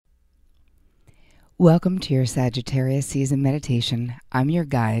Welcome to your Sagittarius season meditation. I'm your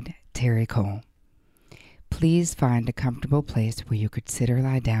guide, Terry Cole. Please find a comfortable place where you could sit or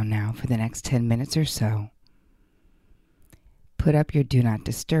lie down now for the next 10 minutes or so. Put up your do not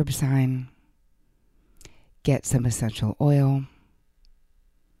disturb sign. Get some essential oil.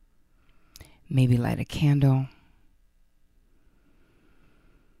 Maybe light a candle.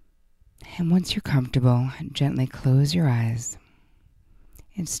 And once you're comfortable, gently close your eyes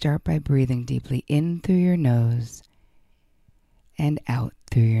and start by breathing deeply in through your nose and out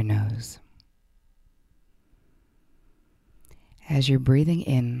through your nose. As you're breathing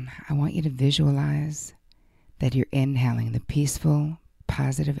in, I want you to visualize that you're inhaling the peaceful,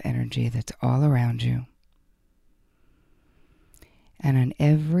 positive energy that's all around you. And on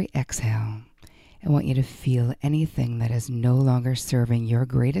every exhale, I want you to feel anything that is no longer serving your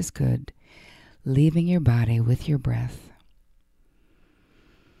greatest good, leaving your body with your breath.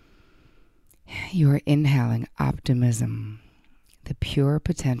 You are inhaling optimism, the pure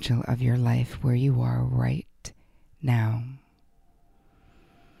potential of your life where you are right now.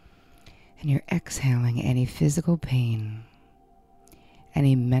 And you're exhaling any physical pain,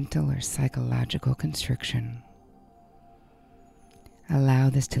 any mental or psychological constriction. Allow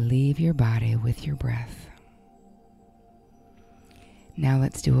this to leave your body with your breath. Now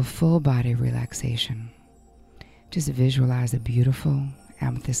let's do a full body relaxation. Just visualize a beautiful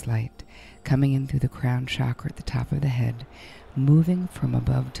amethyst light coming in through the crown chakra at the top of the head, moving from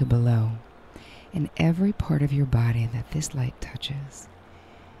above to below, in every part of your body that this light touches,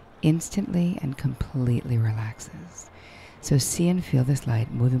 instantly and completely relaxes. So see and feel this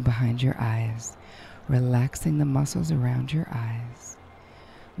light moving behind your eyes, relaxing the muscles around your eyes,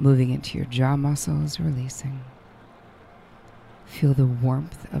 moving into your jaw muscles, releasing. Feel the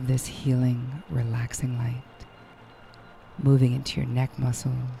warmth of this healing, relaxing light, moving into your neck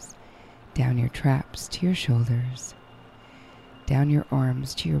muscles, down your traps to your shoulders, down your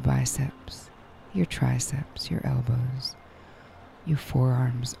arms to your biceps, your triceps, your elbows, your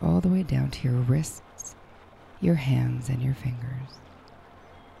forearms, all the way down to your wrists, your hands, and your fingers.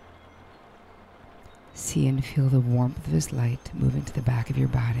 See and feel the warmth of this light moving to the back of your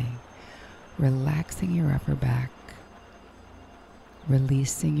body, relaxing your upper back,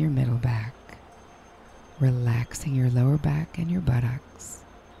 releasing your middle back, relaxing your lower back and your buttocks.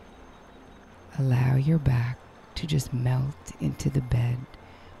 Allow your back to just melt into the bed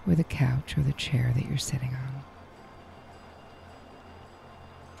or the couch or the chair that you're sitting on.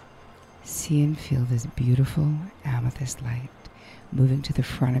 See and feel this beautiful amethyst light moving to the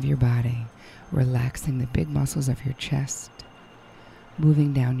front of your body, relaxing the big muscles of your chest,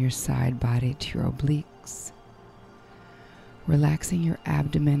 moving down your side body to your obliques, relaxing your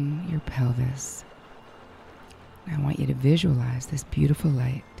abdomen, your pelvis. I want you to visualize this beautiful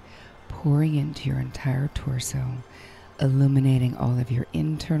light pouring into your entire torso, illuminating all of your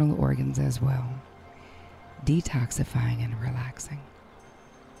internal organs as well, detoxifying and relaxing.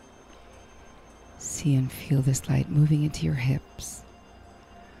 See and feel this light moving into your hips,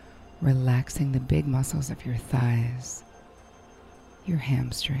 relaxing the big muscles of your thighs, your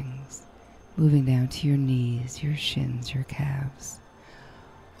hamstrings, moving down to your knees, your shins, your calves,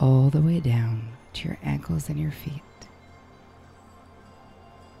 all the way down to your ankles and your feet.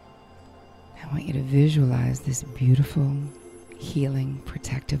 I want you to visualize this beautiful, healing,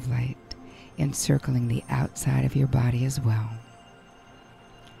 protective light encircling the outside of your body as well.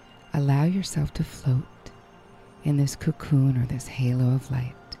 Allow yourself to float in this cocoon or this halo of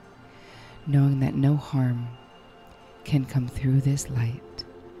light, knowing that no harm can come through this light.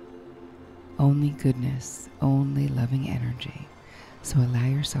 Only goodness, only loving energy. So allow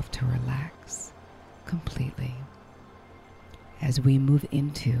yourself to relax completely as we move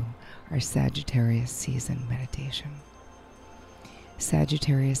into our Sagittarius season meditation.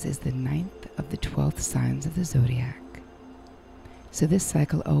 Sagittarius is the 9th of the 12th signs of the zodiac. So this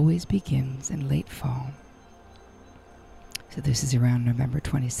cycle always begins in late fall. So this is around November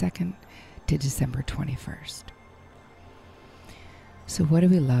 22nd to December 21st. So what do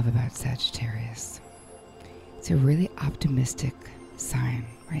we love about Sagittarius? It's a really optimistic sign,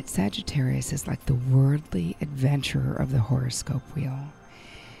 right? Sagittarius is like the worldly adventurer of the horoscope wheel.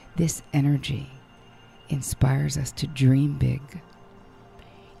 This energy inspires us to dream big,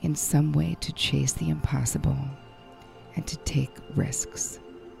 in some way to chase the impossible and to take risks.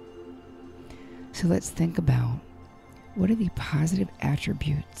 So let's think about what are the positive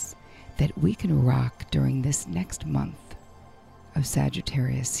attributes that we can rock during this next month of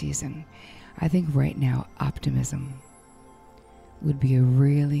Sagittarius season. I think right now optimism would be a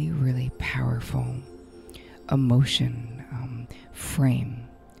really, really powerful emotion frame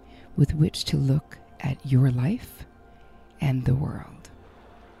with which to look at your life and the world.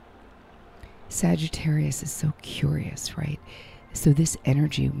 Sagittarius is so curious, right? So this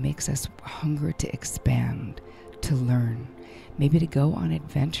energy makes us hunger to expand, to learn, maybe to go on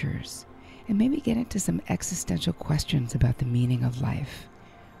adventures, and maybe get into some existential questions about the meaning of life,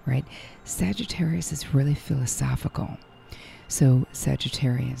 right? Sagittarius is really philosophical. So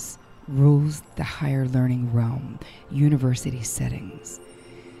Sagittarius rules the higher learning realm, university settings.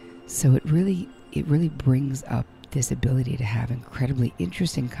 So it really brings up this ability to have incredibly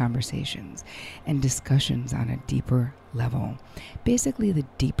interesting conversations and discussions on a deeper level, basically the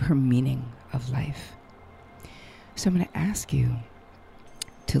deeper meaning of life. So I'm going to ask you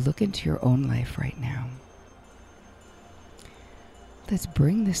to look into your own life right now. Let's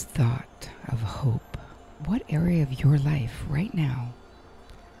bring this thought of hope. What area of your life right now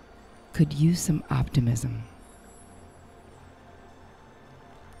could use some optimism?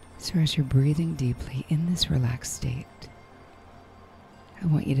 So as you're breathing deeply in this relaxed state, I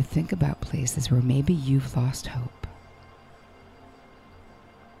want you to think about places where maybe you've lost hope.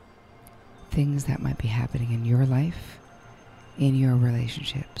 Things that might be happening in your life, in your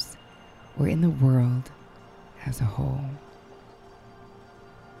relationships, or in the world as a whole.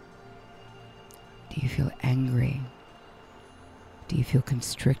 Do you feel angry? Do you feel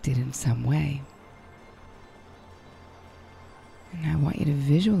constricted in some way? And I want you to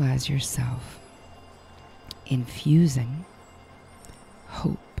visualize yourself infusing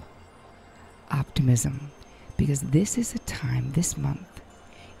hope, optimism, because this is a time, this month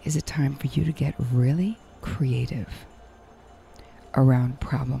is a time for you to get really creative around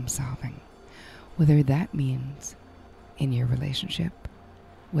problem solving, whether that means in your relationship,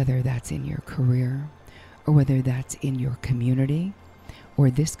 whether that's in your career, or whether that's in your community, or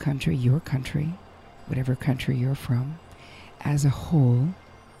this country, your country, whatever country you're from, as a whole.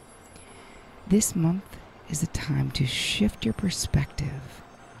 This month is a time to shift your perspective.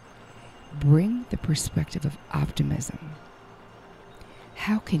 Bring the perspective of optimism.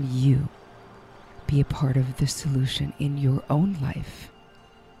 How can you be a part of the solution in your own life,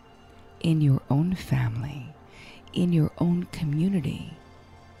 in your own family, in your own community,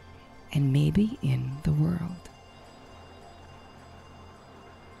 and maybe in the world?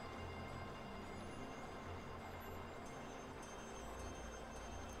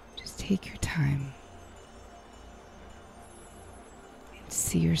 Just take your time and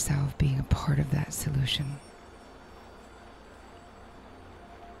see yourself being a part of that solution.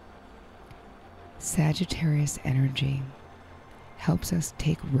 Sagittarius energy helps us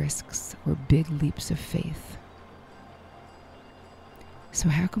take risks or big leaps of faith. So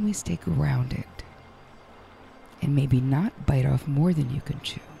how can we stay grounded and maybe not bite off more than you can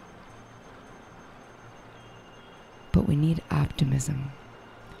chew? But we need optimism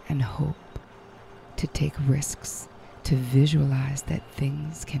and hope to take risks, to visualize that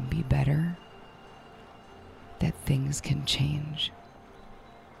things can be better, that things can change.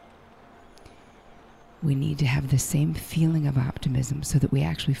 We need to have the same feeling of optimism so that we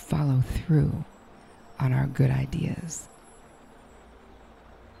actually follow through on our good ideas.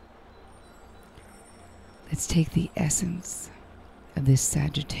 Let's take the essence of this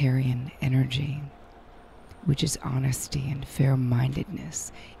Sagittarian energy, which is honesty and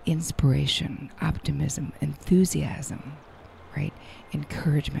fair-mindedness, inspiration, optimism, enthusiasm, right?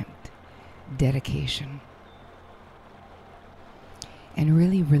 Encouragement, dedication, and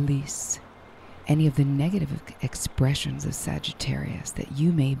really release any of the negative expressions of Sagittarius that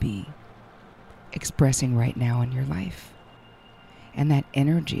you may be expressing right now in your life. And that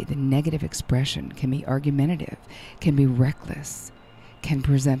energy, the negative expression, can be argumentative, can be reckless, can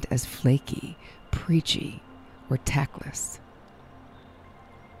present as flaky, preachy, or tactless.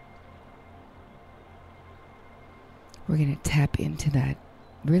 We're going to tap into that,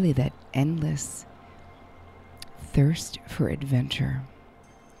 really that endless thirst for adventure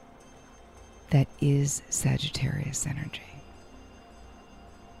that is Sagittarius energy.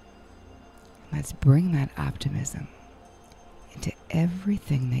 Let's bring that optimism into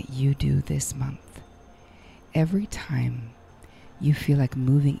everything that you do this month. Every time you feel like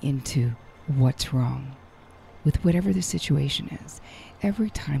moving into what's wrong with whatever the situation is, every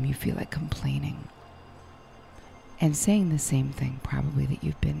time you feel like complaining and saying the same thing probably that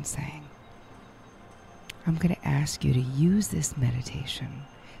you've been saying, I'm going to ask you to use this meditation.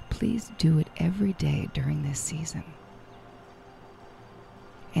 Please do it every day during this season.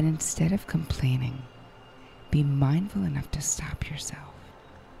 And instead of complaining, be mindful enough to stop yourself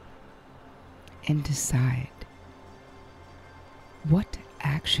and decide what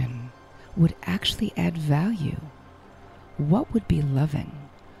action would actually add value. What would be loving?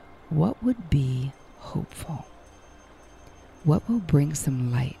 What would be hopeful? What will bring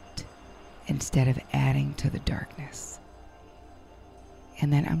some light instead of adding to the darkness?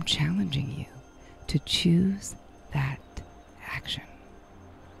 And then I'm challenging you to choose that action.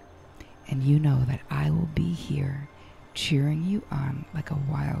 And you know that I will be here cheering you on like a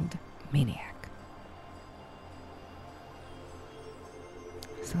wild maniac.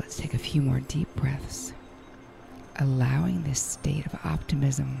 So let's take a few more deep breaths, allowing this state of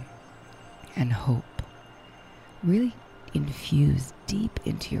optimism and hope really infuse deep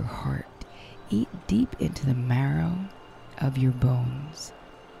into your heart, eat deep into the marrow of your bones.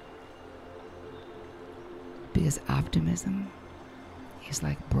 Because optimism is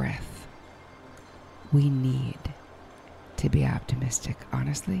like breath. We need to be optimistic,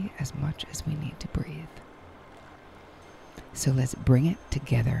 honestly, as much as we need to breathe. So let's bring it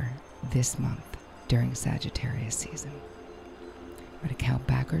together this month during Sagittarius season. I'm going to count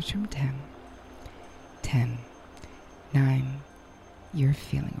backwards from 10. 10, 9, you're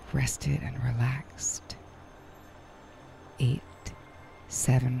feeling rested and relaxed. 8,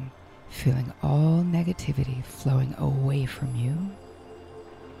 7, feeling all negativity flowing away from you.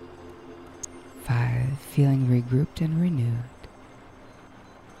 5, feeling regrouped and renewed.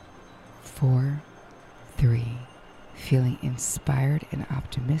 4, 3, feeling inspired and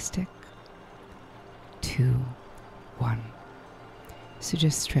optimistic. 2, 1. So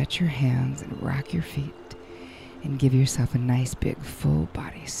just stretch your hands and rock your feet and give yourself a nice big full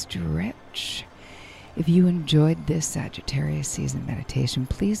body stretch. If you enjoyed this Sagittarius season meditation,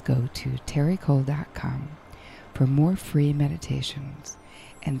 please go to terrycole.com for more free meditations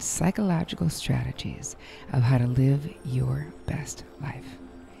and psychological strategies of how to live your best life.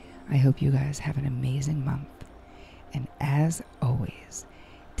 I hope you guys have an amazing month. And as always,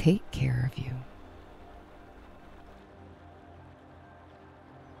 take care of you.